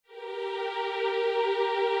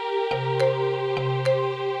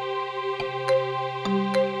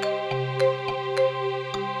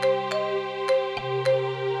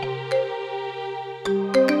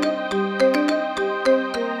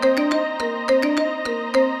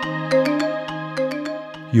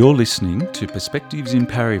You're listening to Perspectives in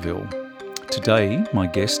Parryville. Today, my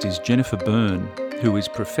guest is Jennifer Byrne, who is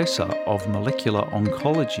Professor of Molecular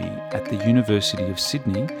Oncology at the University of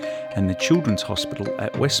Sydney and the Children's Hospital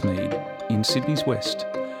at Westmead in Sydney's West.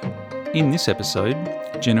 In this episode,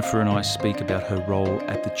 Jennifer and I speak about her role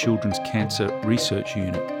at the Children's Cancer Research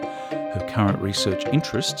Unit, her current research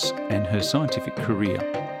interests and her scientific career.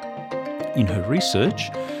 In her research,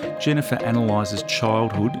 Jennifer analyses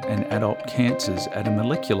childhood and adult cancers at a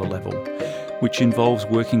molecular level, which involves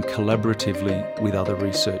working collaboratively with other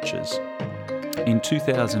researchers. In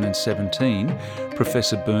 2017,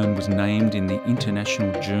 Professor Byrne was named in the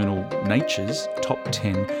international journal Nature's Top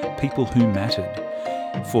 10 People Who Mattered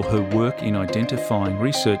for her work in identifying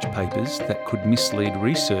research papers that could mislead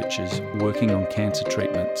researchers working on cancer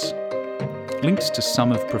treatments. Links to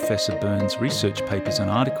some of Professor Byrne's research papers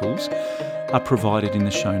and articles are provided in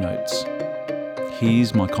the show notes.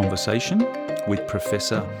 Here's my conversation with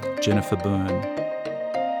Professor Jennifer Byrne.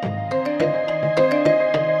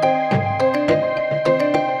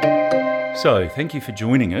 So, thank you for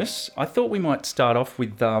joining us. I thought we might start off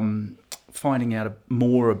with finding out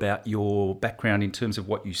more about your background in terms of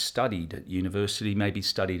what you studied at university, maybe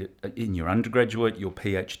studied in your undergraduate, your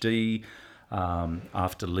PhD,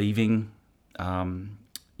 after leaving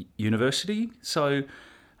university. So,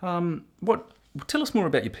 tell us more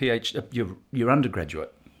about your PhD, your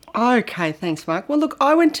undergraduate. Okay, thanks, Mark. Well, look,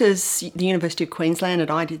 I went to the University of Queensland and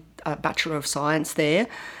I did a Bachelor of Science there.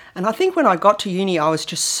 And I think when I got to uni, I was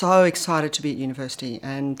just so excited to be at university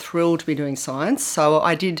and thrilled to be doing science. So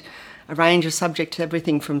I did a range of subjects,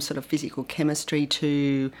 everything from sort of physical chemistry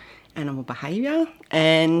to animal behaviour.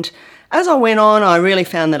 And as I went on, I really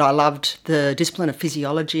found that I loved the discipline of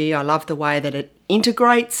physiology. I loved the way that it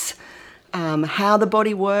integrates how the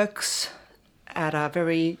body works at a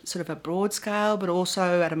very sort of a broad scale, but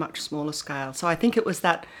also at a much smaller scale. So I think it was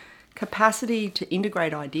that capacity to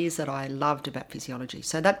integrate ideas that I loved about physiology.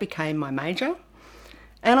 So that became my major.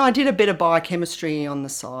 And I did a bit of biochemistry on the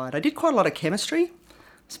side. I did quite a lot of chemistry. I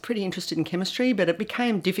was pretty interested in chemistry, but it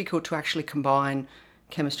became difficult to actually combine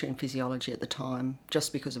chemistry and physiology at the time,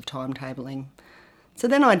 just because of timetabling. So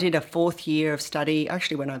then I did a fourth year of study. I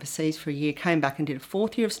actually went overseas for a year, came back and did a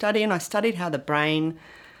fourth year of study, and I studied how the brain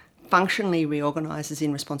functionally reorganises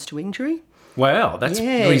in response to injury. Wow, that's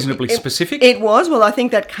reasonably specific. It was. Well, I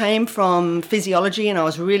think that came from physiology, and I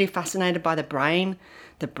was really fascinated by the brain.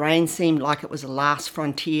 The brain seemed like it was the last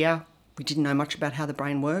frontier. We didn't know much about how the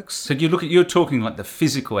brain works. So you're talking like the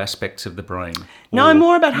physical aspects of the brain? No,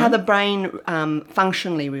 more about how the brain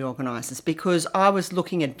functionally reorganises, because I was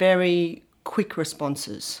looking at very quick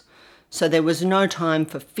responses. So there was no time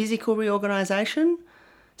for physical reorganisation.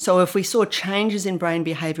 So if we saw changes in brain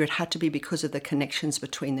behaviour, it had to be because of the connections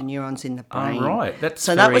between the neurons in the brain. Oh, right.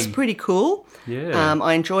 That was pretty cool. Yeah.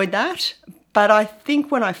 I enjoyed that. But I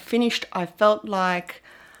think when I finished, I felt like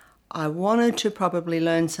I wanted to probably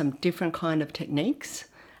learn some different kind of techniques.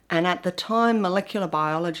 And at the time, molecular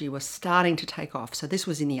biology was starting to take off. So this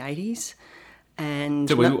was in the 80s. And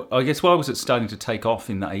so I guess why was it starting to take off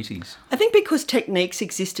in the 80s? I think because techniques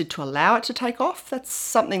existed to allow it to take off. That's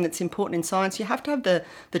something that's important in science. You have to have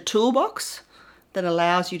the toolbox that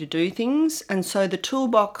allows you to do things. And so the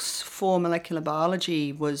toolbox for molecular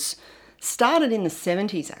biology was started in the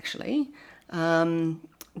 70s, actually.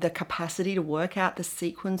 The capacity to work out the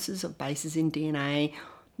sequences of bases in DNA,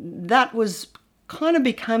 that was kind of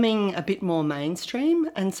becoming a bit more mainstream.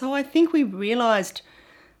 And so I think we realised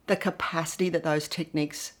the capacity that those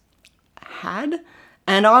techniques had.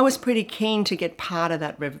 And I was pretty keen to get part of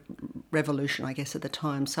that revolution, I guess, at the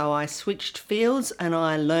time. So I switched fields and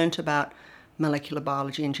I learnt about molecular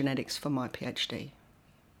biology and genetics for my PhD.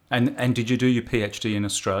 And did you do your PhD in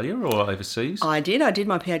Australia or overseas? I did. I did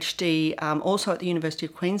my PhD also at the University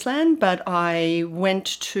of Queensland, but I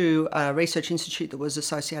went to a research institute that was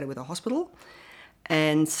associated with a hospital.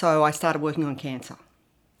 And so I started working on cancer.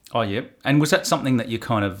 Oh, yeah. And was that something that you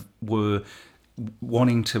kind of were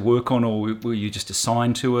wanting to work on, or were you just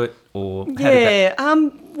assigned to it? Or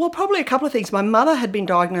well, probably a couple of things. My mother had been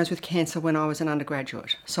diagnosed with cancer when I was an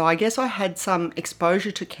undergraduate. So I guess I had some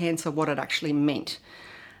exposure to cancer, what it actually meant.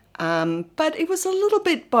 But it was a little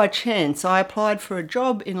bit by chance. I applied for a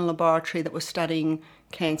job in a laboratory that was studying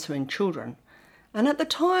cancer in children. And at the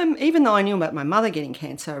time, even though I knew about my mother getting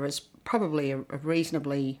cancer, it was probably a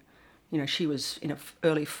reasonably... she was in her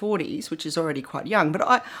early 40s, which is already quite young.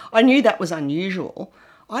 But I knew that was unusual.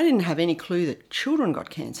 I didn't have any clue that children got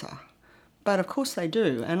cancer, but of course they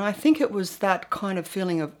do. And I think it was that kind of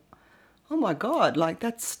feeling of, oh my God, like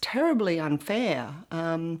that's terribly unfair.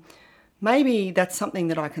 Maybe that's something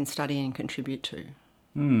that I can study and contribute to.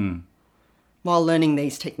 While learning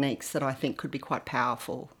these techniques that I think could be quite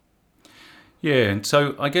powerful. Yeah, and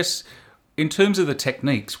so I guess in terms of the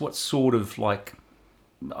techniques, what sort of like,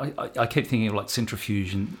 I keep thinking of like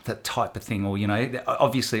centrifuge and that type of thing, or, you know,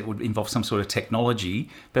 obviously it would involve some sort of technology,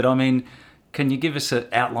 but I mean, can you give us an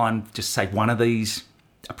outline, just say one of these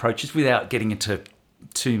approaches without getting into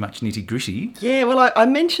too much nitty gritty? Yeah, well, I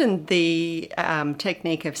mentioned the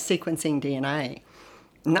technique of sequencing DNA.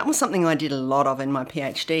 And that was something I did a lot of in my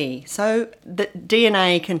PhD. So the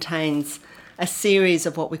DNA contains a series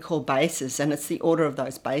of what we call bases, and it's the order of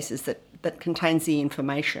those bases that contains the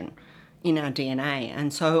information in our DNA.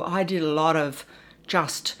 And so I did a lot of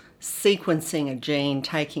just sequencing a gene,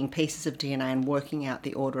 taking pieces of DNA and working out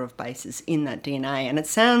the order of bases in that DNA. And it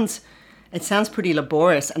sounds pretty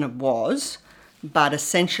laborious, and it was, but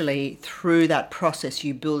essentially through that process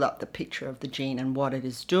you build up the picture of the gene and what it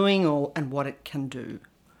is doing and what it can do.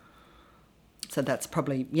 So that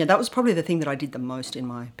was probably the thing that I did the most in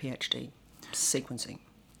my PhD, sequencing.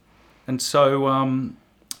 And so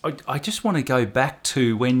I just want to go back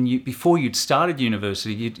to before you'd started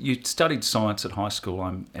university, you'd studied science at high school,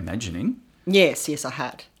 I'm imagining. Yes, I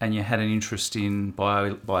had. And you had an interest in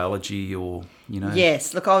biology, or, you know?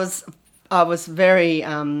 Yes, look, I was very,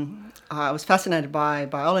 I was fascinated by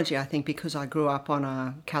biology, I think, because I grew up on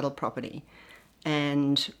a cattle property.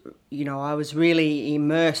 And, you know, I was really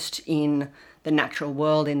immersed in the natural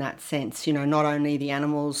world in that sense, you know, not only the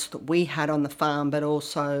animals that we had on the farm, but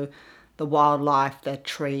also the wildlife, the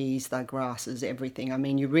trees, the grasses, everything. I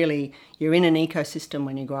mean, you're in an ecosystem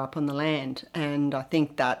when you grow up on the land. And I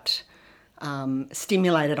think that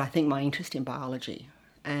stimulated, my interest in biology.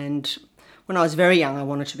 And when I was very young, I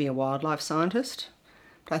wanted to be a wildlife scientist.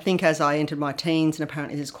 But I think as I entered my teens, and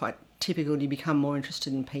apparently this is quite typical, you become more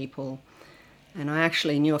interested in people. And I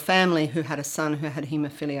actually knew a family who had a son who had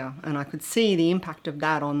haemophilia, and I could see the impact of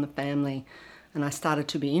that on the family. And I started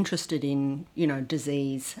to be interested in, you know,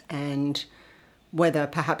 disease and whether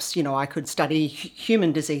perhaps, you know, I could study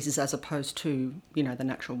human diseases as opposed to, you know, the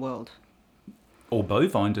natural world. Or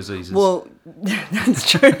bovine diseases. Well, that's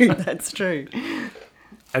true, that's true.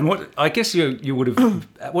 And I guess you would have,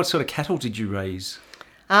 what sort of cattle did you raise?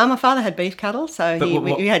 My father had beef cattle, so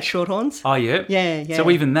we had shorthorns. Oh, yeah? Yeah. So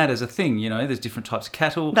even that is a thing, you know, there's different types of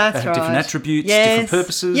cattle. That's they have right. different attributes, different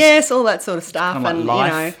purposes. Yes, all that sort of stuff. Kind of like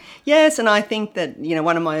life. You know, yes, and I think that, you know,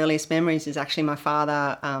 one of my earliest memories is actually my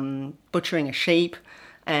father butchering a sheep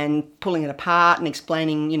and pulling it apart and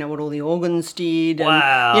explaining, you know, what all the organs did. And,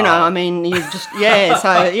 wow. You know, I mean, you just,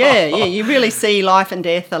 you really see life and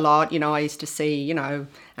death a lot. You know, I used to see, you know,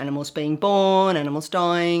 animals being born, animals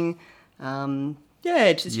dying.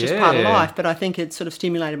 It's just part of life, but I think it sort of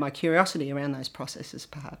stimulated my curiosity around those processes,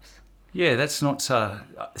 perhaps. Yeah, that's not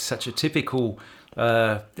such a typical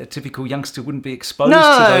youngster wouldn't be exposed to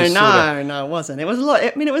those No, it wasn't. It was a lot.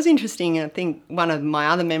 I mean, it was interesting. I think one of my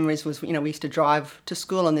other memories was, you know, we used to drive to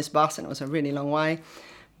school on this bus, and it was a really long way.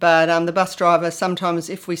 But the bus driver,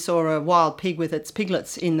 sometimes if we saw a wild pig with its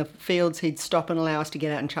piglets in the fields, he'd stop and allow us to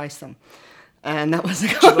get out and chase them. And that was the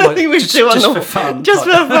kind of thing we'd do on the... Just for fun. Just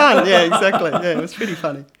for fun, yeah, exactly. Yeah, it was pretty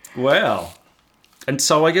funny. Wow. And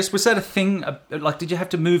so I guess, was that a thing, like, did you have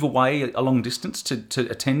to move away a long distance to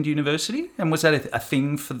attend university? And was that a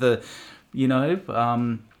thing for the, you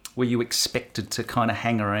know, were you expected to kind of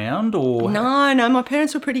hang around, or...? No, my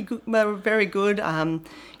parents were pretty good, were very good.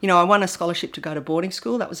 You know, I won a scholarship to go to boarding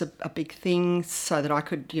school. That was a big thing, so that I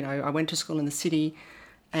could, you know, I went to school in the city.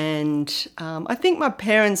 And I think my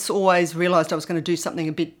parents always realised I was going to do something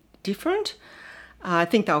a bit different. I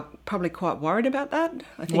think they were probably quite worried about that.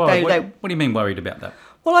 I think what do you mean worried about that?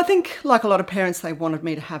 Well, I think like a lot of parents, they wanted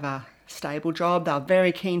me to have a stable job. They were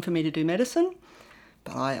very keen for me to do medicine,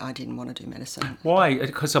 but I didn't want to do medicine. Why?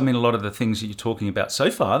 Because, I mean, a lot of the things that you're talking about so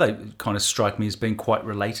far, they kind of strike me as being quite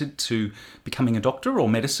related to becoming a doctor or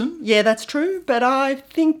medicine. Yeah, that's true. But I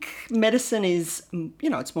think medicine is, you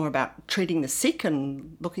know, it's more about treating the sick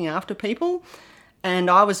and looking after people. And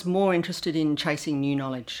I was more interested in chasing new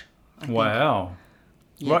knowledge, I think. Wow.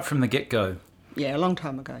 Yeah. Right from the get-go. Yeah, a long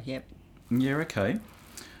time ago, yep. Yeah, okay.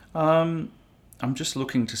 I'm just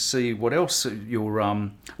looking to see what else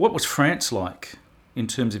what was France like in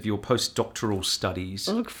terms of your postdoctoral studies?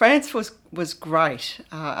 Well, look, France was great.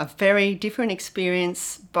 A very different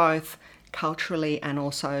experience, both culturally and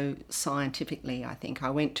also scientifically, I think. I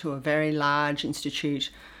went to a very large institute,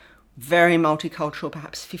 very multicultural,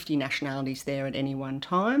 perhaps 50 nationalities there at any one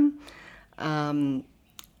time.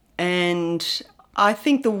 And I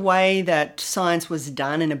think the way that science was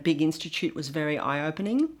done in a big institute was very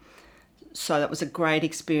eye-opening. So that was a great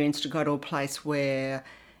experience to go to a place where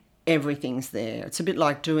everything's there. It's a bit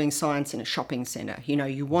like doing science in a shopping centre. You know,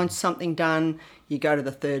 you want something done, you go to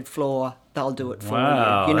the third floor, they'll do it for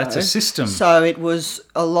Wow, you. You know? that's a system. So it was,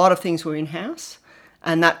 a lot of things were in-house,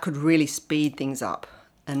 and that could really speed things up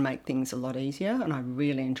and make things a lot easier, and I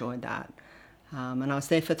really enjoyed that. And I was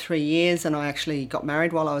there for 3 years, and I actually got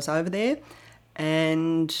married while I was over there.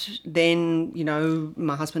 And then, you know,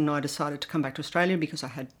 my husband and I decided to come back to Australia because I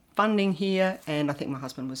had funding here, and I think my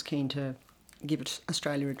husband was keen to give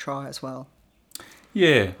Australia a try as well.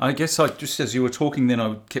 Yeah, I guess just as you were talking then,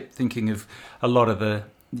 I kept thinking of a lot of the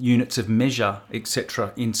units of measure,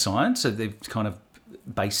 etc. in science. So they're kind of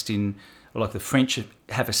based in, like the French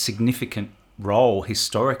have a significant role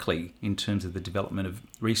historically in terms of the development of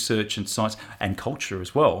research and science and culture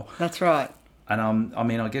as well. That's right. And I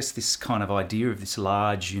mean, I guess this kind of idea of this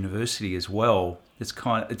large university as well,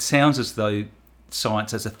 it sounds as though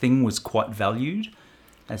science as a thing was quite valued,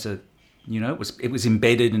 as a, you know, it was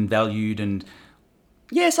embedded and valued. And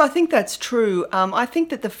yes, I think that's true. I think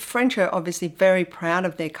that the French are obviously very proud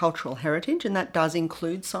of their cultural heritage, and that does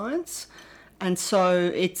include science. And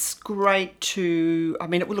so it's great to, I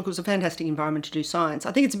mean, it was a fantastic environment to do science.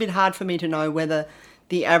 I think it's a bit hard for me to know whether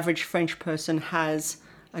the average French person has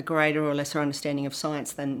a greater or lesser understanding of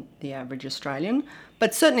science than the average Australian.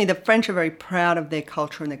 But certainly the French are very proud of their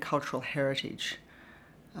culture and their cultural heritage.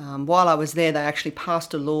 While I was there, they actually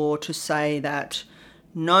passed a law to say that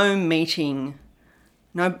no meeting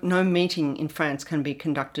in France can be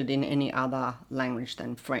conducted in any other language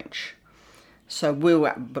than French. So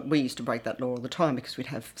we used to break that law all the time because we'd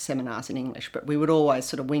have seminars in English, but we would always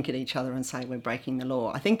sort of wink at each other and say we're breaking the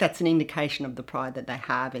law. I think that's an indication of the pride that they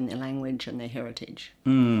have in their language and their heritage.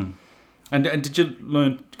 Mm. And did you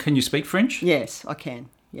learn, can you speak French? Yes, I can.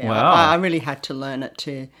 Yeah, wow. I really had to learn it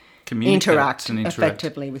to interact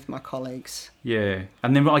effectively with my colleagues. Yeah.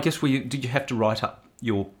 And then I guess did you have to write up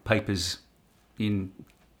your papers in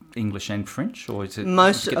English and French, or is it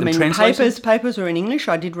papers were in English.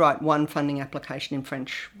 I did write one funding application in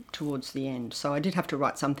French towards the end, so I did have to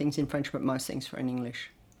write some things in French, but most things were in English.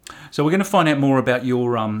 So we're going to find out more about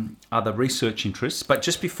your other research interests, but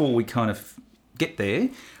just before we kind of get there,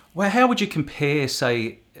 well, how would you compare,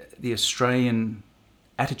 say, the Australian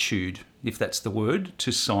attitude, if that's the word,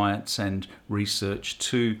 to science and research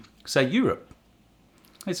to, say, Europe?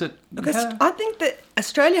 Is it? Because I think that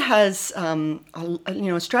Australia has,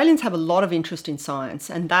 Australians have a lot of interest in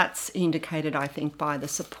science, and that's indicated, I think, by the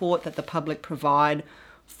support that the public provide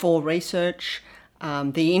for research,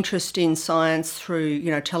 the interest in science through,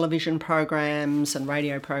 you know, television programs and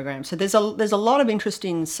radio programs. So there's a lot of interest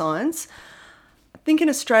in science. I think in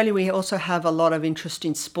Australia we also have a lot of interest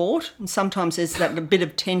in sport, and sometimes there's that a bit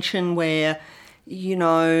of tension where, you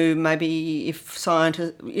know, maybe if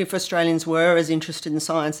Australians were as interested in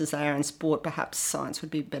science as they are in sport, perhaps science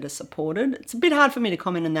would be better supported. It's a bit hard for me to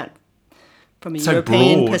comment on that from a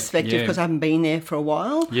European perspective because I haven't been there for a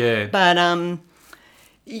while. Yeah. But,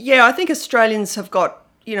 I think Australians have got,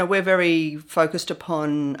 you know, we're very focused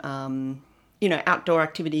upon, outdoor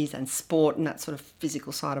activities and sport and that sort of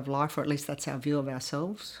physical side of life, or at least that's our view of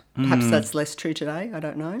ourselves. Perhaps that's less true today, I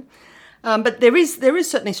don't know. But there is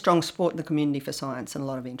certainly strong support in the community for science and a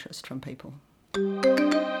lot of interest from people.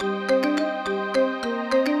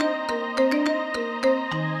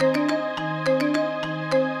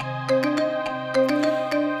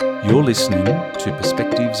 You're listening to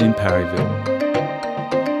Perspectives in Parryville.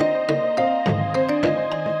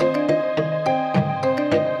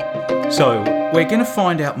 So we're going to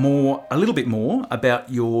find out a little bit more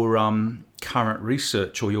about your current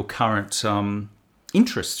research or your current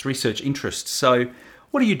research interests. So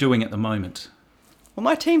what are you doing at the moment? Well,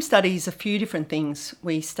 my team studies a few different things.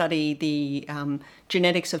 We study the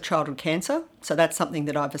genetics of childhood cancer. So that's something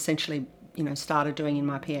that I've essentially, started doing in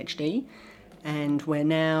my PhD. And we're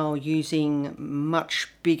now using much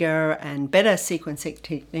bigger and better sequencing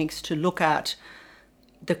techniques to look at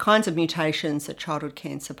the kinds of mutations that childhood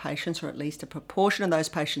cancer patients, or at least a proportion of those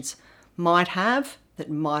patients, might have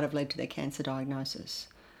that might have led to their cancer diagnosis.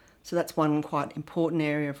 So that's one quite important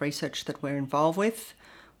area of research that we're involved with.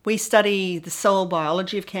 We study the cell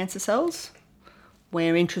biology of cancer cells.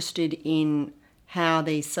 We're interested in how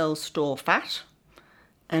these cells store fat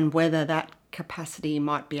and whether that capacity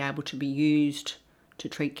might be able to be used to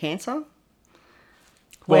treat cancer.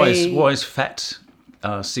 Why is fat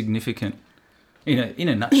significant in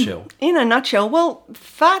a nutshell? In a nutshell, well,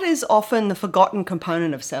 fat is often the forgotten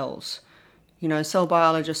component of cells. Cell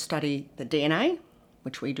biologists study the DNA,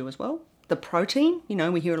 which we do as well, the protein. You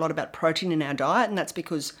know, we hear a lot about protein in our diet, and that's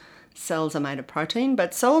because cells are made of protein,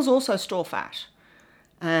 but cells also store fat.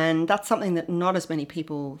 And that's something that not as many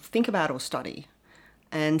people think about or study.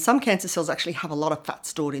 And some cancer cells actually have a lot of fat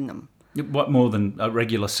stored in them. What, more than a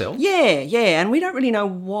regular cell? Yeah, and we don't really know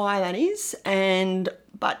why that is.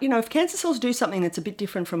 But, you know, if cancer cells do something that's a bit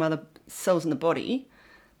different from other cells in the body,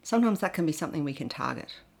 sometimes that can be something we can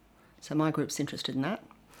target. So my group's interested in that.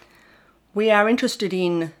 We are interested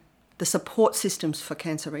in the support systems for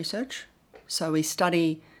cancer research. So we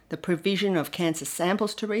study the provision of cancer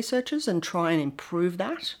samples to researchers and try and improve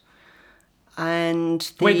that.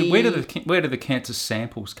 And where do the cancer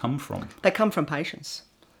samples come from? They come from patients.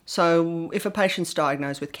 So if a patient's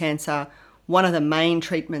diagnosed with cancer, one of the main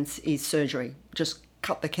treatments is surgery. Just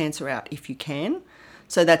cut the cancer out if you can.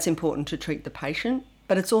 So that's important to treat the patient.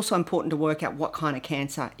 But it's also important to work out what kind of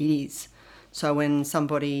cancer it is. So when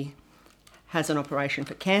somebody has an operation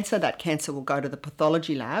for cancer, that cancer will go to the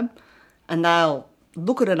pathology lab and they'll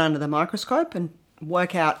look at it under the microscope and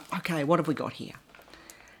work out, okay, what have we got here?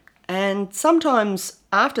 And sometimes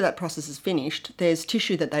after that process is finished, there's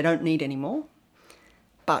tissue that they don't need anymore.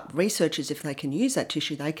 But researchers, if they can use that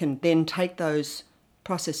tissue, they can then take those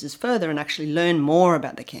processes further and actually learn more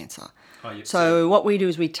about the cancer. So what we do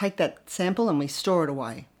is we take that sample and we store it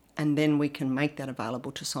away, and then we can make that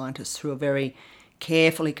available to scientists through a very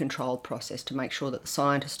carefully controlled process to make sure that the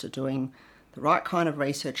scientists are doing the right kind of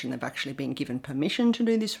research and they've actually been given permission to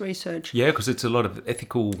do this research. Yeah, because it's a lot of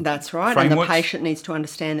ethical That's right, frameworks. And the patient needs to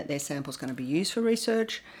understand that their sample's going to be used for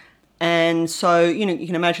research. And so, you know, you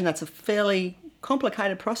can imagine that's a fairly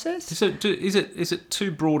complicated process. So is it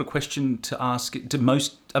too broad a question to ask?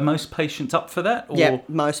 Are most patients up for that? Or? Yeah,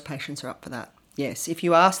 most patients are up for that. Yes, if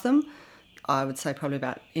you ask them, I would say probably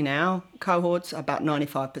about, in our cohorts, about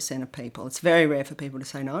 95% of people. It's very rare for people to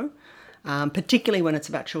say no, particularly when it's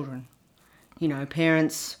about children. You know,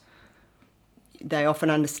 parents, they often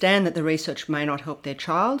understand that the research may not help their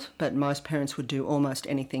child, but most parents would do almost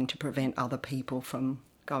anything to prevent other people from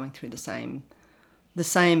going through the same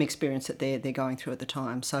experience that they're going through at the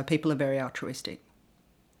time. So people are very altruistic.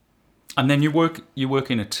 And then you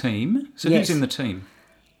work in a team. So Yes. Who's in the team?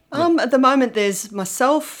 At the moment, there's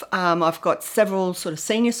myself. I've got several sort of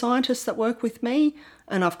senior scientists that work with me,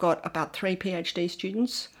 and I've got about 3 PhD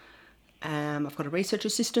students. I've got a research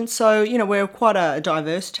assistant. So, you know, we're quite a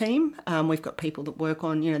diverse team. We've got people that work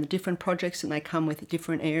on, you know, the different projects, and they come with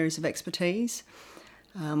different areas of expertise.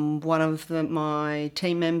 One of my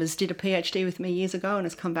team members did a PhD with me years ago and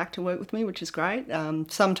has come back to work with me, which is great.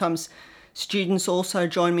 Sometimes students also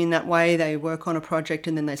join me in that way. They work on a project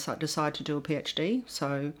and then they decide to do a PhD.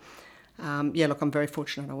 So, I'm very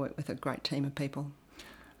fortunate. I work with a great team of people.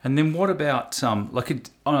 And then what about,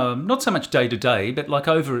 not so much day to day, but like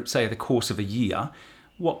over, say, the course of a year,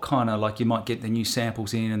 what kind of, like you might get the new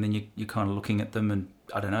samples in and then you're kind of looking at them and,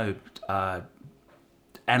 I don't know,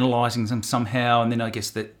 analysing them somehow, and then I guess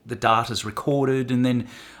that the data's recorded, and then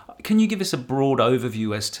can you give us a broad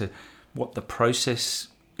overview as to what the process,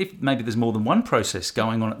 if maybe there's more than one process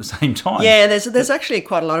going on at the same time? Yeah, there's actually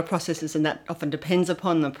quite a lot of processes, and that often depends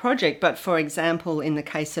upon the project. But for example, in the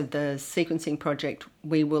case of the sequencing project,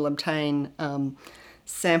 we will obtain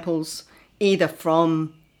samples either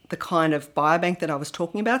from the kind of biobank that I was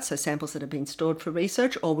talking about, so samples that have been stored for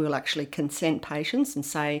research, or we'll actually consent patients and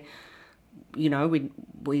say, you know,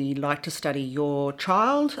 we like to study your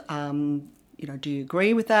child. You know, do you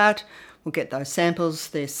agree with that? We'll get those samples.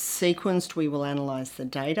 They're sequenced. We will analyse the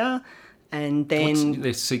data, and then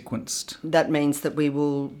they're sequenced. That means that we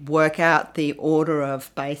will work out the order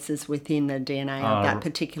of bases within the DNA of that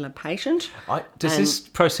particular patient. Does this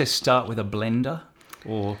process start with a blender?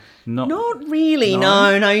 Or not? Not really,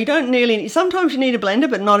 no, you don't really. Sometimes you need a blender,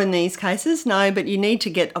 but not in these cases, no. But you need to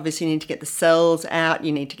get the cells out,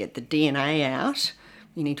 you need to get the DNA out,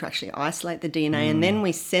 you need to actually isolate the DNA, and then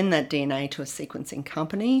we send that DNA to a sequencing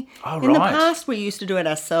company. In the past, we used to do it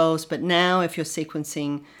ourselves, but now if you're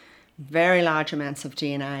sequencing very large amounts of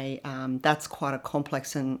DNA, that's quite a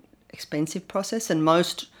complex and expensive process, and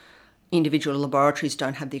most individual laboratories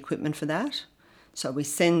don't have the equipment for that. So we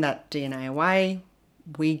send that DNA away.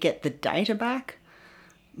 We get the data back.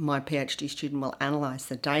 My PhD student will analyse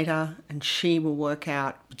the data and she will work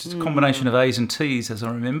out... Which is a combination of A's and T's, as I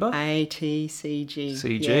remember. A, T, C, G.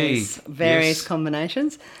 CG. Yes, various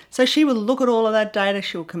combinations. So she will look at all of that data.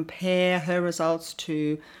 She'll compare her results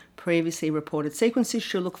to previously reported sequences.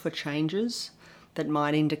 She'll look for changes that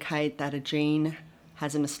might indicate that a gene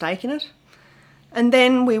has a mistake in it. And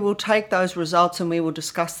then we will take those results and we will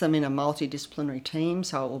discuss them in a multidisciplinary team.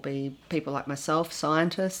 So it will be people like myself,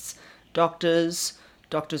 scientists, doctors,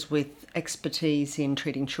 doctors with expertise in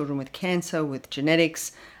treating children with cancer, with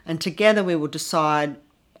genetics, and together we will decide,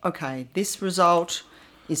 okay, this result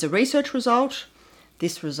is a research result,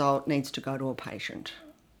 this result needs to go to a patient.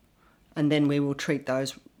 And then we will treat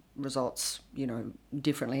those results,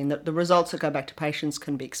 differently. And the results that go back to patients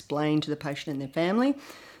can be explained to the patient and their family.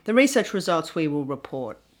 The research results we will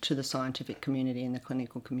report to the scientific community and the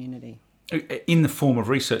clinical community. In the form of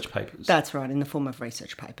research papers? That's right, in the form of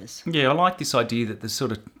research papers. Yeah, I like this idea that there's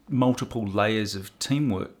sort of multiple layers of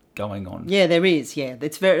teamwork going on. Yeah, there is, yeah.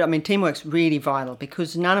 Teamwork's really vital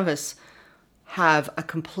because none of us have a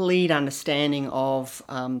complete understanding of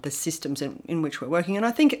the systems in which we're working. And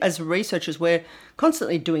I think as researchers, we're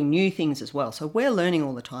constantly doing new things as well. So we're learning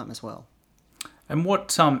all the time as well. And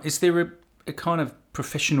what is there a kind of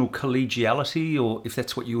professional collegiality, or if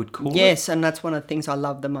that's what you would call it? Yes, and that's one of the things I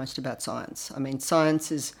love the most about science. I mean,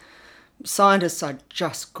 scientists are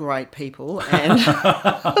just great people, and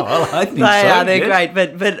well, I think they're great.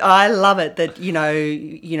 But I love it that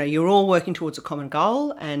you're all working towards a common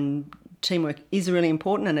goal, and teamwork is really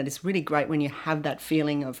important, and it is really great when you have that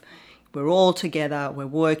feeling of we're all together, we're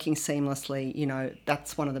working seamlessly.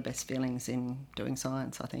 That's one of the best feelings in doing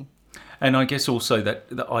science, I think. And I guess also that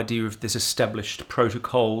the idea of there's established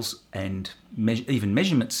protocols and even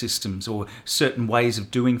measurement systems or certain ways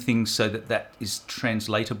of doing things so that is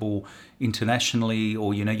translatable internationally,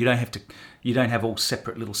 or you don't have all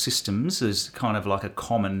separate little systems. There's kind of like a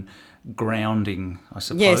common grounding, I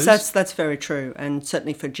suppose. Yes, that's very true. And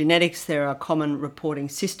certainly for genetics, there are common reporting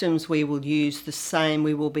systems. We will use the same.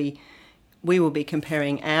 We will be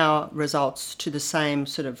comparing our results to the same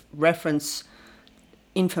sort of reference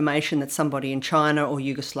information that somebody in China or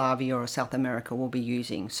Yugoslavia or South America will be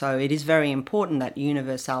using. So it is very important that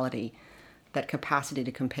universality, that capacity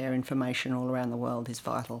to compare information all around the world is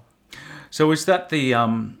vital. So is that the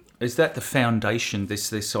foundation,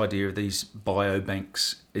 this idea of these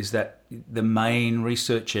biobanks, is that the main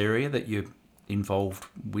research area that you're involved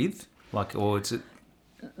with? Or is it?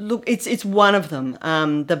 Look, it's one of them.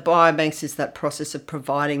 The biobanks is that process of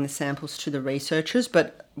providing the samples to the researchers,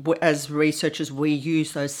 but as researchers, we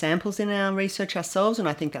use those samples in our research ourselves, and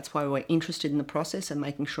I think that's why we're interested in the process and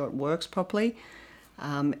making sure it works properly.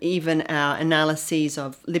 Even our analyses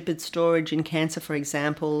of lipid storage in cancer, for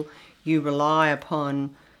example, you rely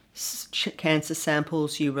upon cancer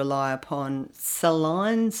samples, you rely upon cell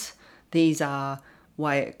lines. These are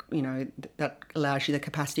that allows you the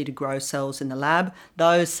capacity to grow cells in the lab.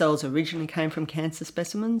 Those cells originally came from cancer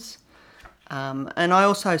specimens. And I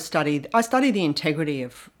also study the integrity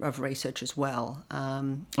of research as well.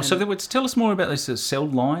 So tell us more about these cell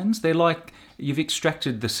lines. They're like you've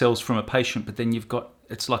extracted the cells from a patient, but then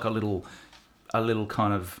it's like a little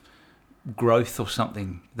kind of growth or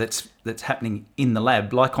something that's happening in the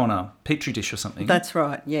lab, like on a petri dish or something. That's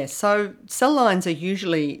right, yes. So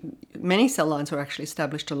many cell lines were actually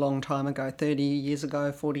established a long time ago, 30 years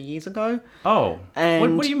ago, 40 years ago. Oh,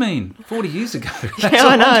 and what do you mean, 40 years ago? That's yeah, a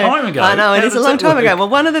long time ago. I know, it is a long time ago. Well,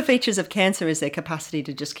 one of the features of cancer is their capacity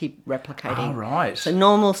to just keep replicating. Oh, right. So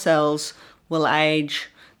normal cells will age,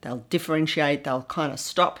 they'll differentiate, they'll kind of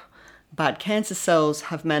stop, but cancer cells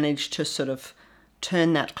have managed to sort of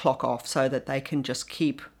turn that clock off so that they can just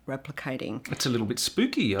keep replicating. It's a little bit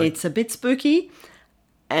spooky. It's a bit spooky.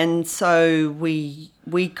 And so we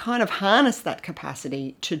kind of harness that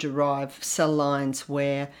capacity to derive cell lines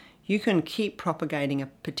where you can keep propagating a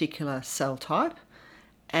particular cell type.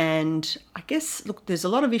 And I guess, look, there's a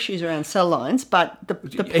lot of issues around cell lines, but the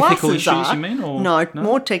ethical pluses issues, are... you mean? Or, no,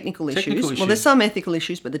 more technical issues. Well, there's some ethical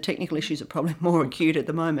issues, but the technical issues are probably more acute at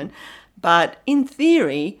the moment. But in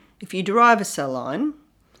theory, if you derive a cell line,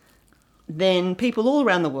 then people all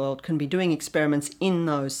around the world can be doing experiments in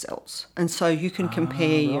those cells. And so you can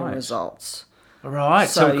compare your results. Right,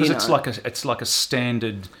 so because it's like a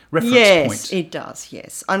standard reference point. Yes, it does,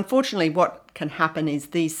 yes. Unfortunately, what can happen is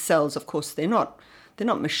these cells, of course, they're not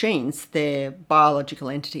machines, they're biological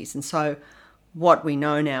entities. And so what we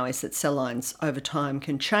know now is that cell lines over time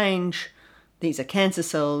can change. These are cancer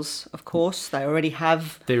cells, of course. They already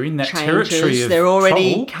have They're in that changes. territory of They're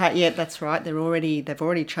already trouble. Yeah, that's right. They've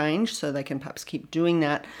already changed, so they can perhaps keep doing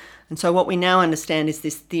that. And so what we now understand is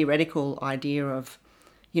this theoretical idea of,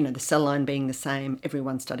 the cell line being the same,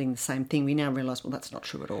 everyone studying the same thing. We now realise, well, that's not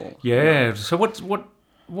true at all. Yeah. So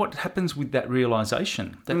what happens with that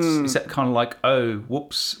realisation? Is that kind of like, oh,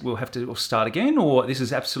 whoops, we'll start again, or this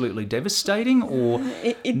is absolutely devastating, or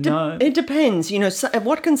It depends.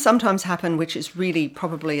 What can sometimes happen, which is really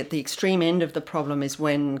probably at the extreme end of the problem, is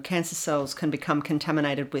when cancer cells can become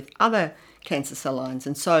contaminated with other cancer cell lines.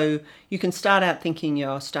 And so you can start out thinking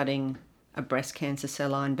you're studying a breast cancer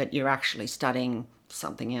cell line, but you're actually studying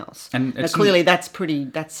something else. And now, clearly that's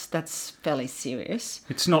fairly serious.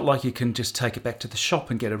 It's not like you can just take it back to the shop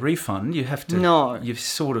and get a refund. You have to... No. You've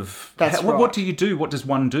sort of... That's right. What do you do? What does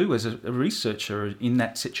one do as a researcher in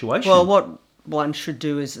that situation? Well, what one should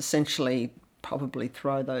do is essentially probably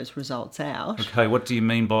throw those results out. Okay, what do you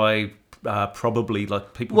mean by probably,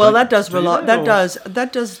 like people... Well, that does rely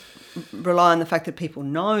on the fact that people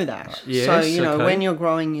know that. Yes, so, okay. when you're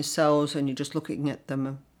growing your cells and you're just looking at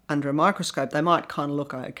them under a microscope, they might kind of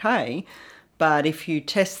look okay. But if you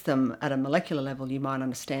test them at a molecular level, you might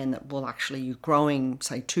understand that, well, actually you're growing,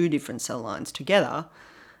 say, 2 different cell lines together.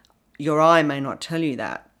 Your eye may not tell you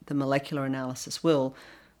that. The molecular analysis will.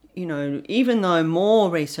 Even though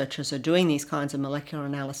more researchers are doing these kinds of molecular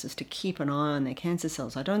analysis to keep an eye on their cancer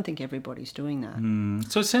cells, I don't think everybody's doing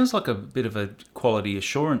that. So it sounds like a bit of a quality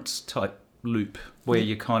assurance type loop where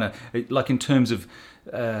you kind of, like in terms of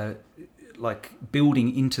like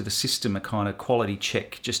building into the system a kind of quality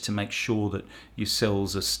check just to make sure that your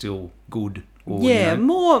cells are still good. Or,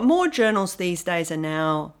 more journals these days are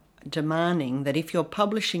now demanding that if you're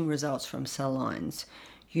publishing results from cell lines,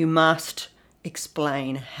 you must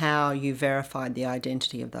explain how you verified the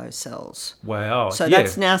identity of those cells. Wow. So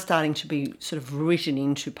that's now starting to be sort of written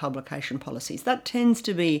into publication policies. That tends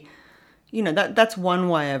to be, that's one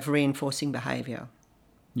way of reinforcing behaviour.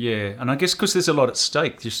 Yeah, and I guess because there's a lot at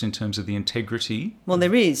stake just in terms of the integrity. Well,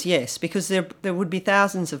 there is, yes, because there would be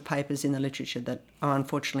thousands of papers in the literature that are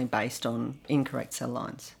unfortunately based on incorrect cell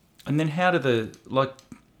lines. And then how do I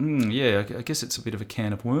guess it's a bit of a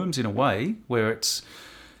can of worms in a way, where it's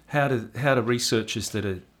how do researchers that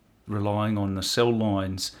are relying on the cell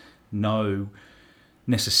lines know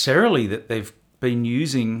necessarily that they've been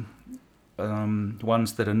using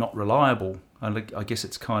ones that are not reliable? I guess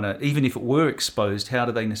it's kind of, even if it were exposed, how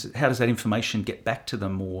does that information get back to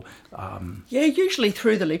them? Or usually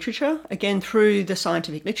through the literature, again through the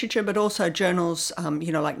scientific literature, but also journals,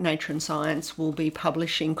 like Nature and Science will be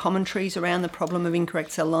publishing commentaries around the problem of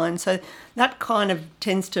incorrect cell lines. So that kind of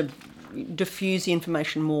tends to diffuse the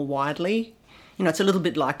information more widely. It's a little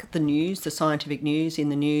bit like the news, the scientific news. In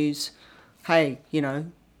the news, hey, your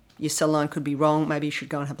cell line could be wrong, maybe you should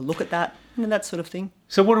go and have a look at that, that sort of thing.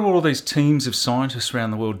 So what do all these teams of scientists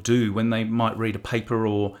around the world do when they might read a paper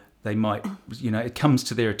or they might, it comes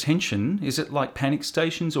to their attention? Is it like panic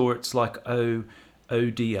stations, or it's like, oh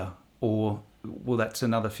dear, or, well, that's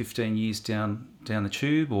another 15 years down the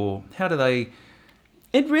tube, or how do they...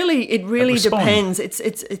 It really depends.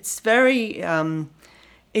 It's very...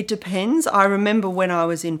 It depends. I remember when I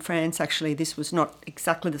was in France, actually, this was not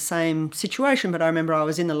exactly the same situation, but I remember I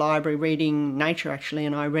was in the library reading Nature, actually,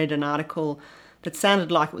 and I read an article that sounded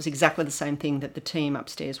like it was exactly the same thing that the team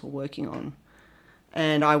upstairs were working on.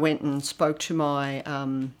 And I went and spoke to my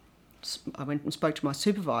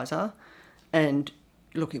supervisor, and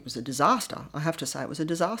look, it was a disaster. I have to say it was a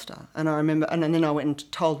disaster. And I remember, and then I went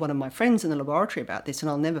and told one of my friends in the laboratory about this, and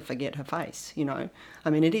I'll never forget her face. I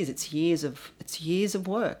mean, it's years of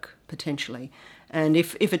work potentially. And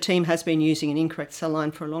if a team has been using an incorrect cell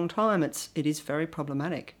line for a long time, it is very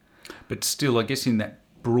problematic. But still, I guess in that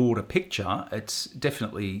broader picture, it's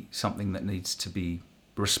definitely something that needs to be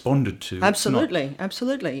responded to.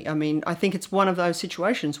 Absolutely. I mean, I think it's one of those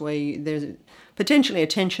situations where there's potentially a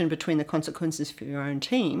tension between the consequences for your own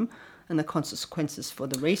team and the consequences for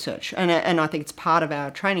the research. And I think it's part of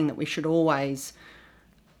our training that we should always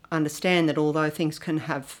understand that although things can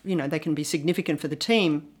have, they can be significant for the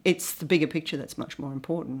team, it's the bigger picture that's much more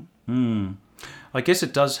important. I guess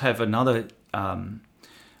it does have another,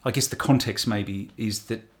 I guess the context maybe is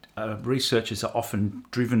that researchers are often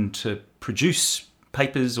driven to produce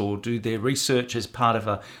papers or do their research as part of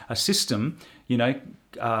a system, I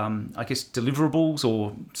guess deliverables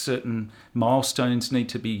or certain milestones need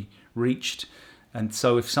to be reached. And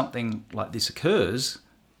so if something like this occurs,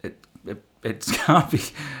 it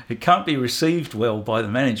can't be received well by the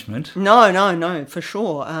management. No, for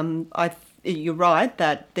sure. You're right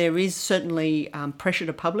that there is certainly pressure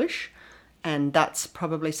to publish, and that's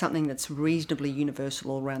probably something that's reasonably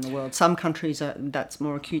universal all around the world. Some countries that's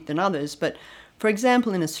more acute than others, but for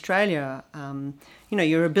example, in Australia,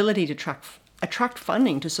 your ability to attract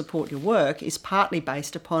funding to support your work is partly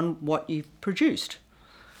based upon what you've produced.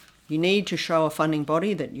 You need to show a funding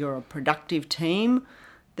body that you're a productive team,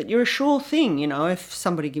 that you're a sure thing. If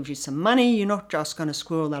somebody gives you some money, you're not just going to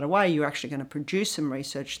squirrel that away. You're actually going to produce some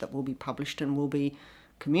research that will be published and will be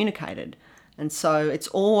communicated. And so it's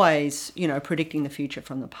always, predicting the future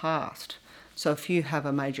from the past. So if you have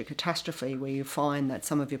a major catastrophe where you find that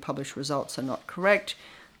some of your published results are not correct,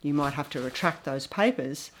 you might have to retract those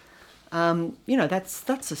papers.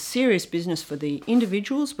 that's a serious business for the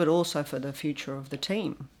individuals, but also for the future of the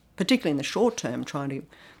team, particularly in the short term, trying to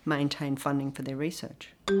maintain funding for their research.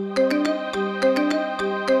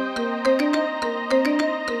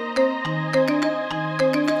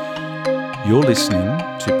 You're listening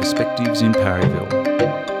to Perspectives in Parryville.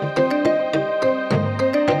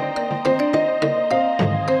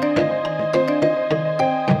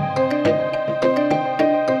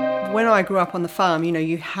 When I grew up on the farm,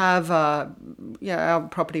 you have, our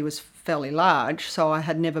property was fairly large, so I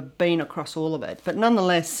had never been across all of it. But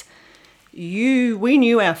nonetheless, we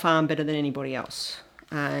knew our farm better than anybody else,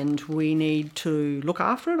 and we need to look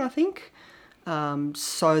after it, I think,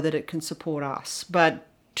 so that it can support us. But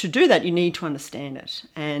to do that, you need to understand it.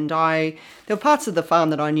 And there were parts of the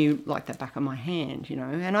farm that I knew like the back of my hand,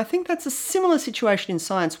 and I think that's a similar situation in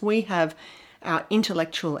science. We have our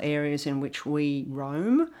intellectual areas in which we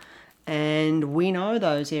roam, and we know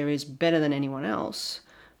those areas better than anyone else.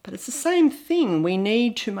 But it's the same thing. We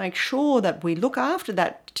need to make sure that we look after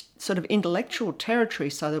that sort of intellectual territory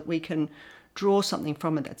so that we can draw something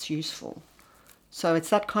from it that's useful. So it's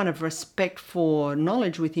that kind of respect for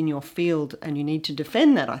knowledge within your field, and you need to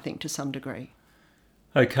defend that, I think, to some degree.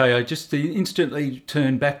 Okay, I just instantly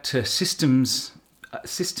turn back to systems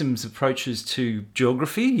approaches to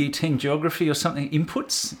geography, Year 10 geography or something,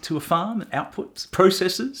 inputs to a farm, outputs,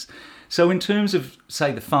 processes. So in terms of,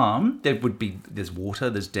 say, the farm, there's water,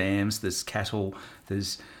 there's dams, there's cattle,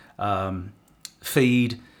 there's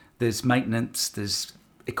feed, there's maintenance, there's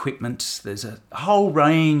equipment, there's a whole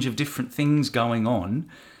range of different things going on.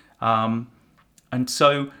 And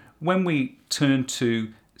so when we turn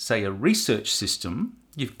to, say, a research system,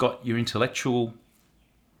 you've got your intellectual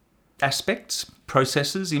aspects,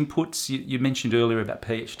 processes, inputs. You mentioned earlier about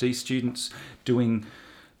PhD students doing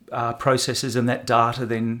processes, and that data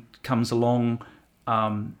then comes along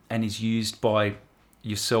and is used by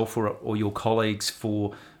yourself or your colleagues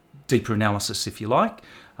for deeper analysis, if you like.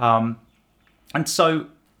 And so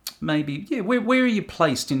maybe, where are you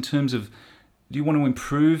placed in terms of, do you want to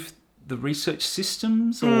improve the research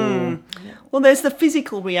systems? Or Well, there's the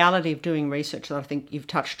physical reality of doing research that I think you've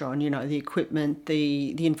touched on, the equipment,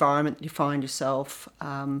 the environment you find yourself.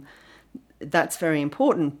 That's very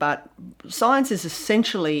important, but science is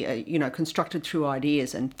essentially, constructed through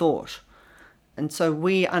ideas and thought. And so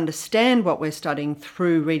we understand what we're studying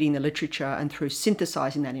through reading the literature and through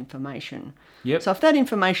synthesising that information. Yep. So if that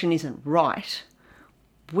information isn't right,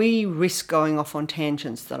 we risk going off on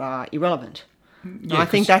tangents that are irrelevant. Yeah, I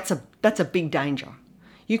think that's a big danger.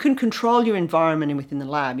 You can control your environment within the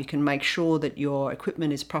lab. You can make sure that your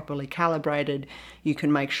equipment is properly calibrated. You can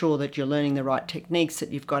make sure that you're learning the right techniques,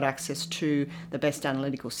 that you've got access to the best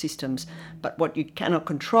analytical systems. But what you cannot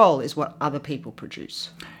control is what other people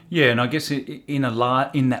produce. Yeah, and I guess in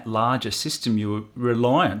that larger system, you're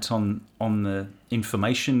reliant on the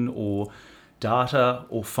information or data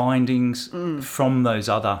or findings from those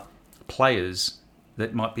other players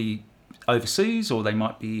that might be overseas, or they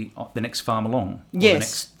might be the next farm along.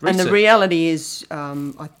 Yes, and the reality is,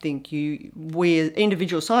 I think we as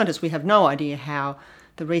individual scientists, we have no idea how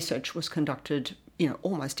the research was conducted,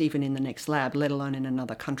 almost even in the next lab, let alone in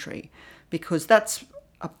another country, because that's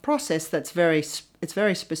a process that's very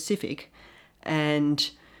specific,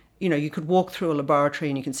 and you could walk through a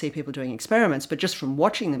laboratory and you can see people doing experiments, but just from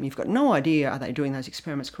watching them, you've got no idea, are they doing those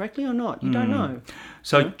experiments correctly or not? You don't know.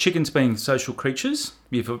 So chickens being social creatures,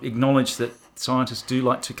 you've acknowledged that scientists do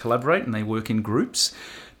like to collaborate and they work in groups.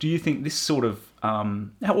 Do you think this sort of,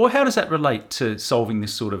 how does that relate to solving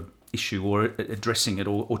this sort of issue, or addressing it,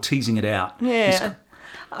 or teasing it out? Yeah.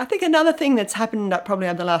 I think another thing that's happened probably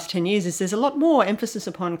over the last 10 years is there's a lot more emphasis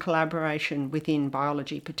upon collaboration within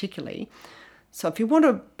biology particularly. So if you want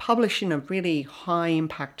to publish in a really high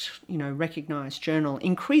impact, recognised journal,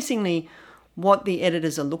 increasingly what the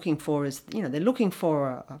editors are looking for is, they're looking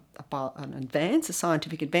for an advance, a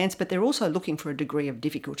scientific advance, but they're also looking for a degree of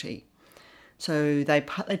difficulty. So they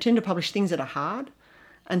tend to publish things that are hard,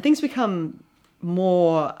 and things become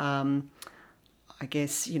more,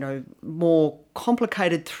 more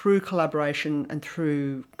complicated through collaboration and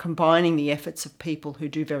through combining the efforts of people who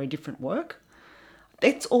do very different work.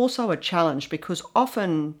 It's also a challenge because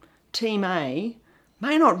often Team A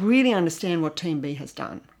may not really understand what Team B has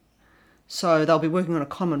done. So they'll be working on a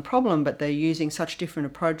common problem, but they're using such different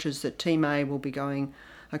approaches that Team A will be going,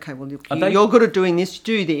 okay, well, you're good at doing this,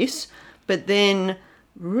 do this. But then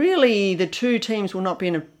really the two teams will not be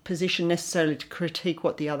in a position necessarily to critique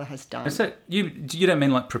what the other has done. Is that, you don't mean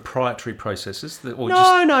like proprietary processes?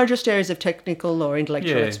 Just areas of technical or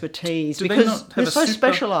intellectual expertise. Because they're so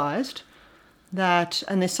specialised.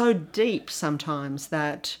 And they're so deep sometimes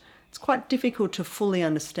that it's quite difficult to fully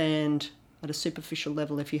understand at a superficial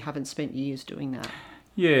level if you haven't spent years doing that.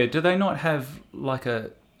 Yeah, do they not have like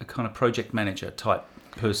a kind of project manager type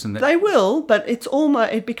person? They will, but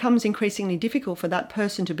it becomes increasingly difficult for that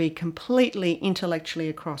person to be completely intellectually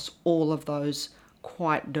across all of those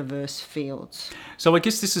quite diverse fields. So I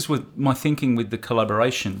guess this is with my thinking with the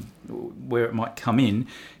collaboration, where it might come in.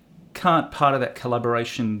 Can't part of that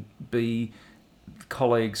collaboration be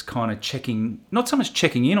colleagues kind of not so much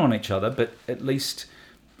checking in on each other, but at least,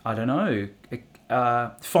 I don't know,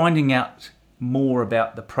 finding out more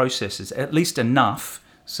about the processes, at least enough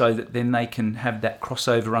so that then they can have that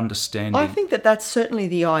crossover understanding? I think that that's certainly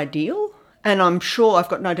the ideal, and I'm sure, I've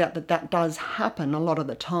got no doubt that that does happen a lot of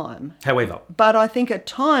the time. However, but I think at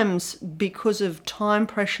times, because of time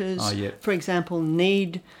pressures, for example,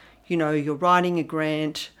 you're writing a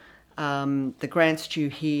grant, the grant's due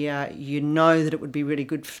here, you know that it would be really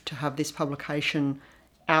good to have this publication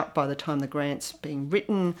out by the time the grant's being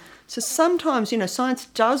written. So sometimes, science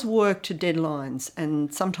does work to deadlines,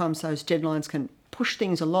 and sometimes those deadlines can push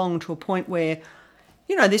things along to a point where,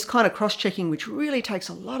 this kind of cross-checking, which really takes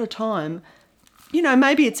a lot of time,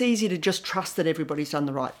 maybe it's easy to just trust that everybody's done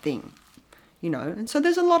the right thing, And so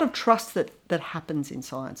there's a lot of trust that happens in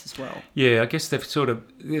science as well. Yeah, I guess there's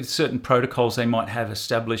certain protocols they might have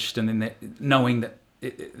established, and then knowing that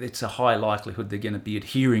it's a high likelihood they're going to be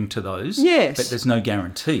adhering to those. Yes. But there's no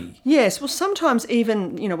guarantee. Yes. Well, sometimes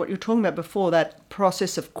even, what you were talking about before, that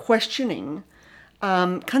process of questioning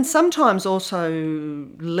can sometimes also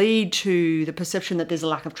lead to the perception that there's a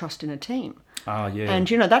lack of trust in a team. Ah, yeah. And,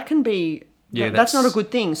 that can be, that's not a good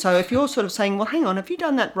thing. So if you're sort of saying, well, hang on, have you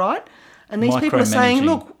done that right? And these people are saying,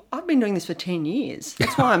 look, I've been doing this for 10 years.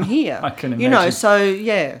 That's why I'm here. I can imagine. So,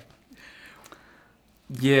 yeah.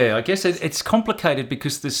 Yeah, I guess it's complicated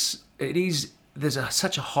because there's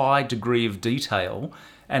such a high degree of detail,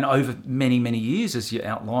 and over many, many years, as you're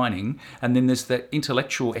outlining, and then there's that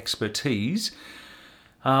intellectual expertise.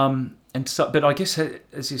 But I guess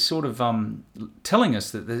as you're sort of telling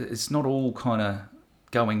us that it's not all kind of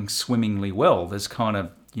going swimmingly well. There's kind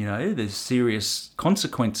of, there's serious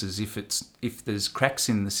consequences if there's cracks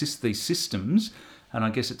in these systems, and I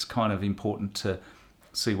guess it's kind of important to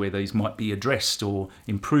see where these might be addressed or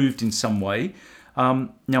improved in some way. Now,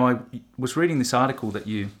 I was reading this article that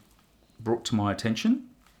you brought to my attention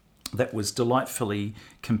that was delightfully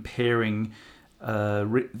comparing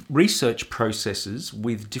research processes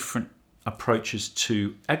with different approaches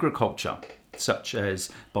to agriculture, such as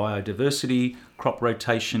biodiversity, crop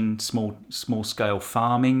rotation, small-scale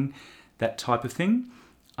farming, that type of thing.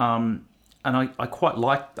 And I quite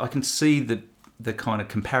I can see the kind of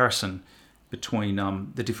comparison between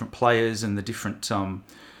the different players and the different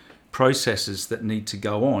processes that need to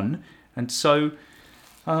go on. And so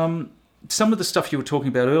some of the stuff you were talking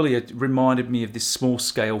about earlier reminded me of this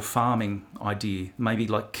small-scale farming idea, maybe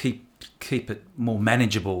like keep it more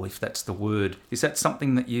manageable, if that's the word. Is that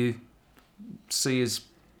something that you see as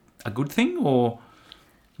a good thing or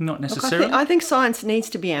not necessarily? Look, I think science needs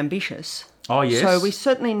to be ambitious. Oh, yes. So we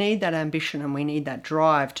certainly need that ambition and we need that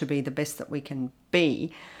drive to be the best that we can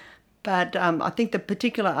be. But I think the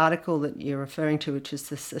particular article that you're referring to, which is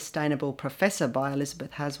The Sustainable Professor by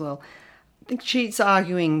Elizabeth Haswell, I think she's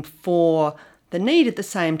arguing for the need at the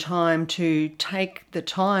same time to take the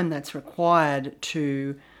time that's required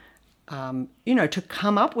to, to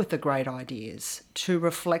come up with the great ideas, to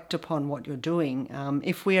reflect upon what you're doing.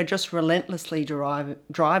 If we are just relentlessly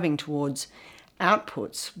driving towards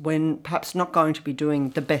outputs when perhaps not going to be doing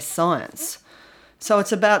the best science. So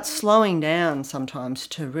it's about slowing down sometimes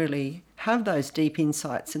to really have those deep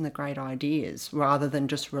insights in the great ideas rather than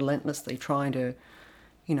just relentlessly trying to,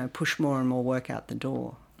 push more and more work out the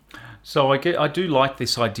door. So I do like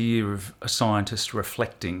this idea of a scientist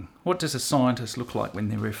reflecting. What does a scientist look like when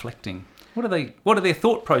they're reflecting? What are their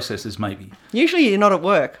thought processes maybe? Usually you're not at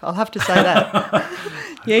work, I'll have to say that.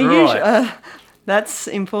 Right. That's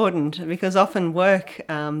important because often work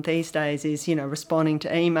these days is, responding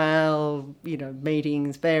to email,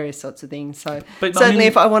 meetings, various sorts of things. So certainly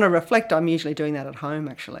if I want to reflect, I'm usually doing that at home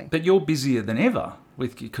actually. But you're busier than ever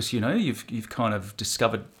because, you've kind of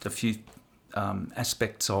discovered a few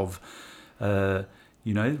aspects of,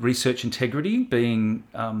 research integrity being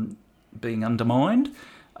undermined,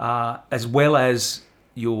 as well as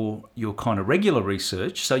your kind of regular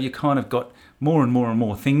research. So you kind of got more and more and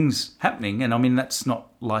more things happening, and that's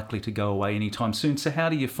not likely to go away anytime soon. So how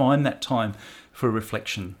do you find that time for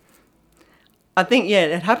reflection? I think,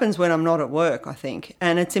 it happens when I'm not at work, I think.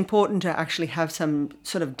 And it's important to actually have some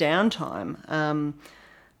sort of downtime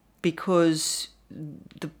because,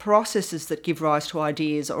 the processes that give rise to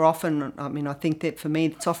ideas are often, I think that for me,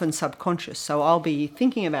 it's often subconscious. So I'll be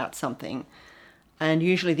thinking about something, and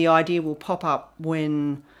usually the idea will pop up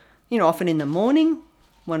when, often in the morning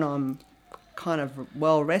when I'm kind of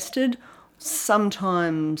well rested,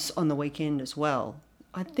 sometimes on the weekend as well.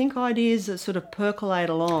 I think ideas that sort of percolate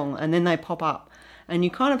along and then they pop up. And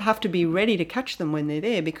you kind of have to be ready to catch them when they're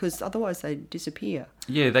there, because otherwise they disappear.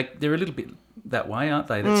 Yeah, they're a little bit that way, aren't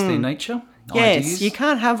they? That's their nature. Yes, ideas. You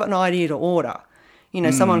can't have an idea to order.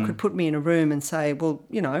 Someone could put me in a room and say, well,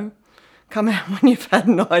 come out when you've had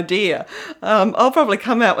an idea. I'll probably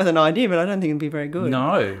come out with an idea, but I don't think it'd be very good.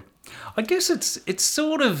 No. I guess it's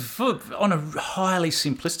sort of, on a highly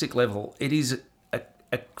simplistic level, it is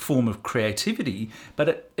a form of creativity,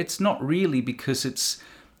 but it's not really, because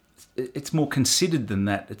it's more considered than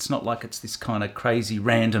that. It's not like it's this kind of crazy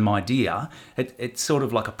random idea. It's sort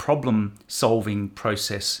of like a problem-solving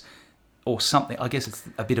process or something. I guess it's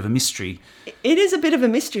a bit of a mystery. It is a bit of a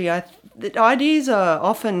mystery. The ideas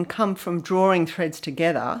often come from drawing threads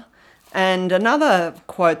together. And another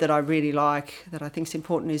quote that I really like, that I think is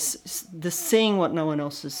important, is the seeing what no one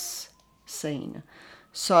else has seen.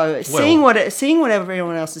 So seeing what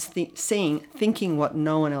everyone else is seeing, thinking what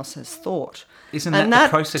no one else has thought. Isn't that the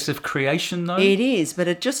process of creation, though? It is, but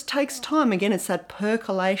it just takes time. Again, it's that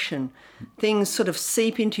percolation. Things sort of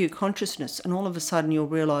seep into your consciousness, and all of a sudden you'll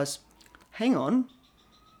realise, hang on,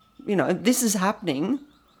 this is happening,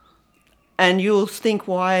 and you'll think,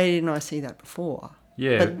 why didn't I see that before?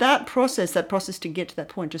 Yeah. But that process to get to that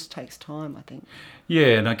point just takes time, I think.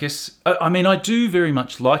 Yeah, and I guess, I do very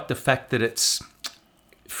much like the fact that it's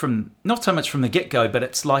not so much from the get-go, but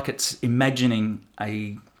it's like it's imagining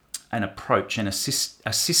an approach and a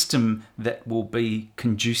system that will be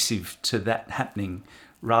conducive to that happening,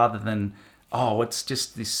 rather than, it's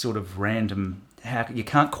just this sort of random, you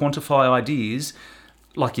can't quantify ideas.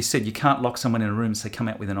 Like you said, you can't lock someone in a room and say, come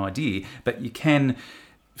out with an idea, but you can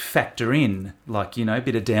factor in, like, a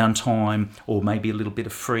bit of downtime, or maybe a little bit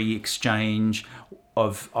of free exchange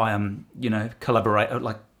of, collaborate,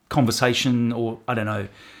 like conversation, or I don't know.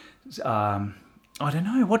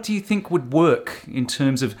 What do you think would work in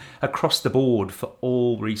terms of across the board for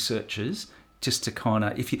all researchers, just to kind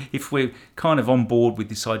of, if we're kind of on board with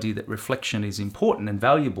this idea that reflection is important and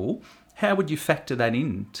valuable, how would you factor that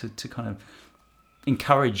in to kind of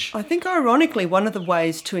encourage? I think, ironically, one of the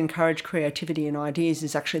ways to encourage creativity and ideas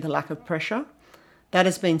is actually the lack of pressure. That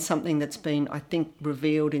has been something that's been, I think,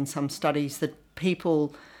 revealed in some studies, that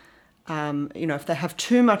people, if they have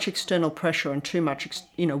too much external pressure and too much,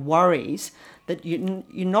 worries, that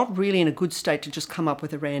you're not really in a good state to just come up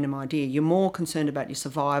with a random idea. You're more concerned about your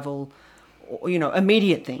survival, or,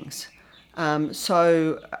 immediate things.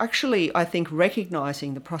 So actually, I think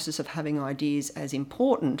recognising the process of having ideas as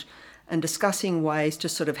important and discussing ways to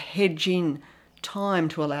sort of hedge in time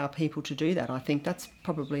to allow people to do that, I think that's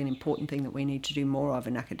probably an important thing that we need to do more of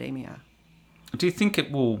in academia. Do you think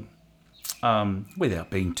it will, without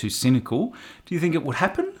being too cynical, do you think it would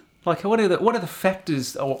happen? Like, what are the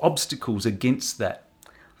factors or obstacles against that?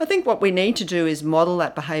 I think what we need to do is model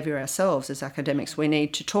that behaviour ourselves as academics. We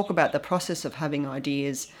need to talk about the process of having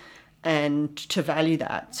ideas and to value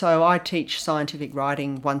that. So I teach scientific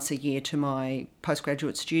writing once a year to my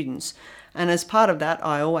postgraduate students. And as part of that,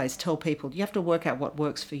 I always tell people, you have to work out what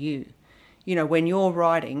works for you. When you're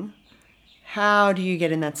writing, how do you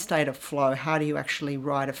get in that state of flow? How do you actually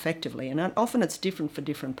write effectively? And often it's different for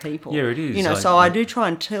different people. Yeah, it is. So I do try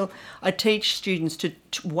and I teach students to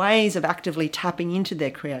ways of actively tapping into their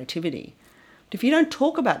creativity. But if you don't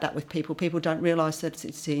talk about that with people, people don't realise that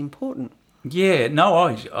it's important. Yeah, no,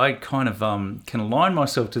 I kind of can align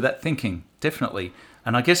myself to that thinking, definitely.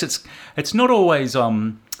 And I guess it's not always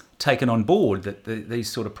taken on board that these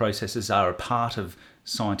sort of processes are a part of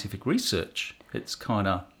scientific research. It's kind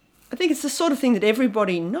of... I think it's the sort of thing that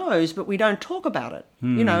everybody knows, but we don't talk about it,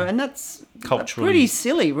 and that's culturally pretty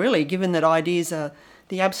silly, really, given that ideas are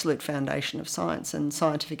the absolute foundation of science and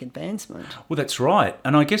scientific advancement. Well, that's right.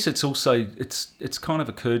 And I guess it's also, it's kind of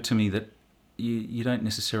occurred to me that you don't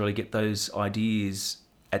necessarily get those ideas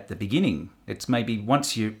at the beginning. It's maybe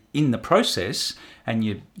once you're in the process and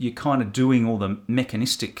you're kind of doing all the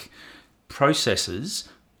mechanistic processes,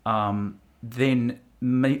 then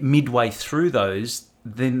midway through those,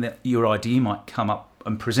 then your idea might come up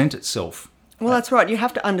and present itself. Well, that's right. You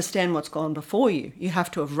have to understand what's gone before you. You have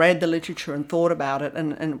to have read the literature and thought about it,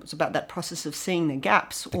 and it's about that process of seeing the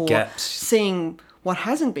gaps. Seeing what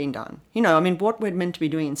hasn't been done. What we're meant to be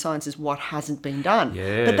doing in science is what hasn't been done.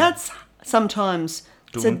 Yeah. But that's sometimes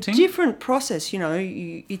daunting. It's a different process.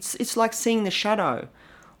 It's like seeing the shadow,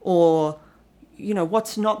 or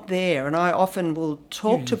what's not there. And I often will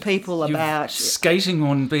talk to people about... skating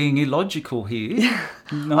on being illogical here.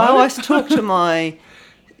 No? I always talk to my...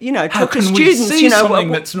 How talk to can students, we see something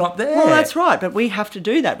that's not there? Well, that's right, but we have to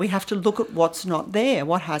do that. We have to look at what's not there,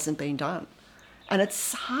 what hasn't been done. And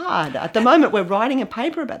it's hard. At the moment, we're writing a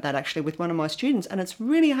paper about that, actually, with one of my students, and it's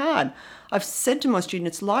really hard. I've said to my student,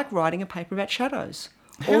 it's like writing a paper about shadows,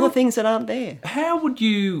 all the things that aren't there. How would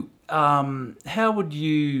you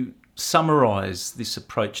summarise this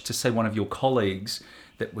approach to, say, one of your colleagues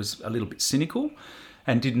that was a little bit cynical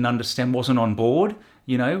and didn't understand, wasn't on board,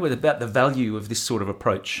 about the value of this sort of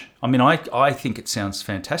approach? I mean, I think it sounds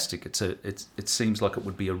fantastic. It seems like it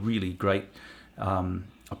would be a really great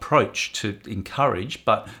approach to encourage,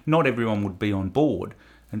 but not everyone would be on board.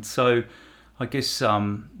 And so I guess,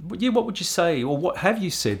 what would you say, or what have you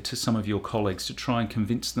said to some of your colleagues to try and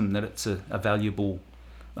convince them that it's a valuable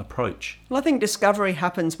approach? Well, I think discovery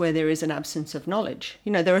happens where there is an absence of knowledge.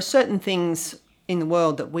 There are certain things in the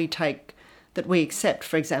world that we accept.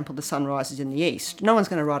 For example, the sun rises in the east. No one's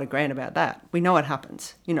going to write a grant about that. We know it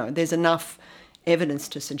happens. There's enough evidence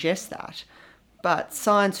to suggest that. But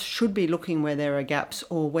science should be looking where there are gaps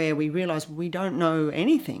or where we realise we don't know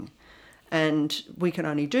anything. And we can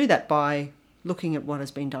only do that by looking at what has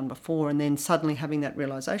been done before and then suddenly having that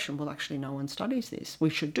realisation, well, actually no one studies this. We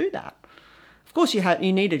should do that. Of course,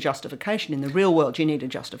 you need a justification. In the real world, you need a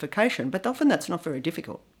justification, but often that's not very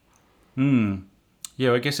difficult.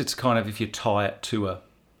 Yeah, I guess it's kind of if you tie it to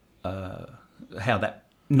how that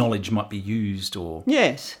knowledge might be used, or...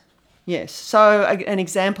 Yes. So an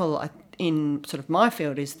example in sort of my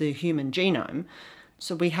field is the human genome.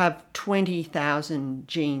 So we have 20,000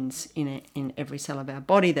 genes in every cell of our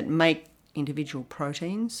body that make individual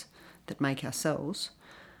proteins that make our cells.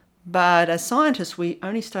 But as scientists, we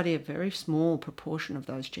only study a very small proportion of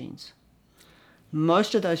those genes.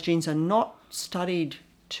 Most of those genes are not studied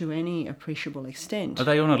to any appreciable extent. Are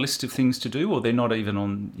they on a list of things to do, or they're not even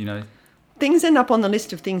on, Things end up on the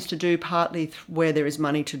list of things to do partly where there is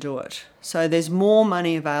money to do it. So there's more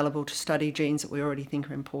money available to study genes that we already think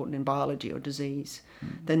are important in biology or disease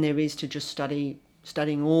than there is to just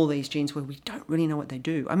studying all these genes where we don't really know what they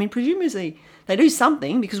do. I mean, presumably they do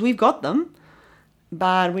something because we've got them,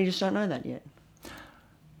 but we just don't know that yet.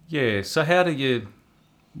 Yeah, so how do you...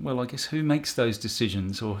 Well, I guess who makes those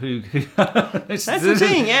decisions, or who? That's the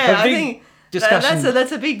thing. Yeah, I think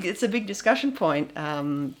it's a big discussion point.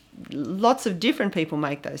 Lots of different people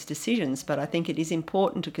make those decisions, but I think it is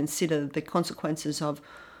important to consider the consequences of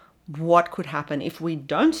what could happen if we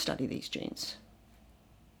don't study these genes.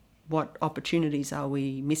 What opportunities are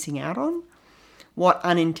we missing out on? What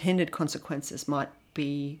unintended consequences might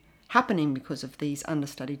be happening because of these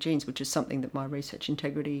understudied genes, which is something that my research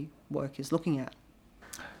integrity work is looking at.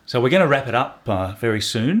 So we're going to wrap it up very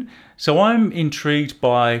soon. So I'm intrigued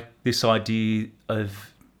by this idea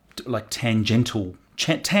of like tangents,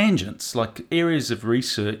 like areas of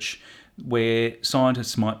research where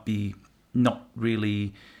scientists might be not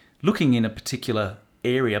really looking in a particular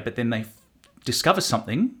area, but then they discover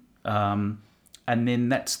something, and then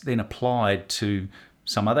that's then applied to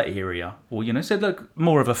some other area, or so like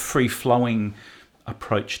more of a free-flowing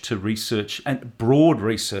approach to research and broad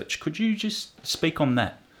research. Could you just speak on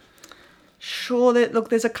that? Sure.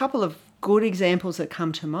 There's a couple of good examples that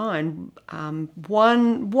come to mind.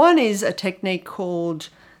 One is a technique called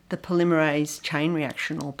the polymerase chain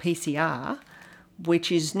reaction, or PCR,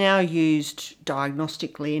 which is now used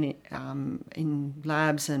diagnostically in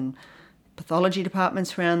labs and pathology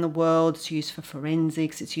departments around the world. It's used for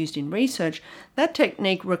forensics. It's used in research. That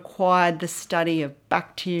technique required the study of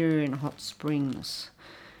bacteria in hot springs,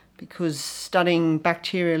 because studying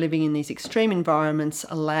bacteria living in these extreme environments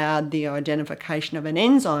allowed the identification of an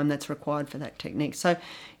enzyme that's required for that technique. So,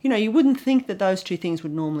 you wouldn't think that those two things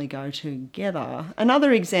would normally go together.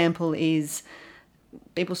 Another example is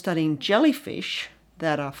people studying jellyfish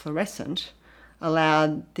that are fluorescent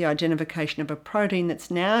allowed the identification of a protein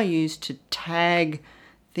that's now used to tag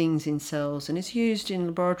things in cells, and is used in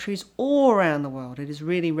laboratories all around the world. It has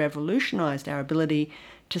really revolutionised our ability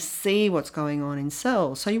to see what's going on in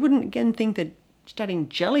cells. So you wouldn't again think that studying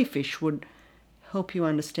jellyfish would help you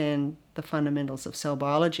understand the fundamentals of cell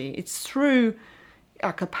biology. It's through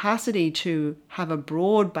our capacity to have a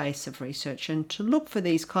broad base of research and to look for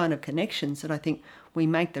these kind of connections that I think we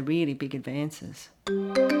make the really big advances.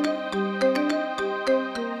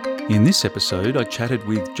 In this episode, I chatted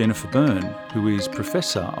with Jennifer Byrne, who is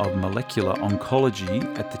Professor of Molecular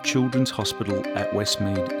Oncology at the Children's Hospital at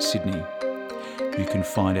Westmead, Sydney. You can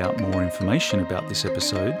find out more information about this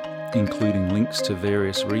episode, including links to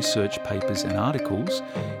various research papers and articles,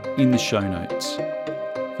 in the show notes.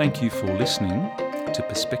 Thank you for listening to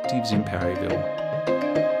Perspectives in Parryville.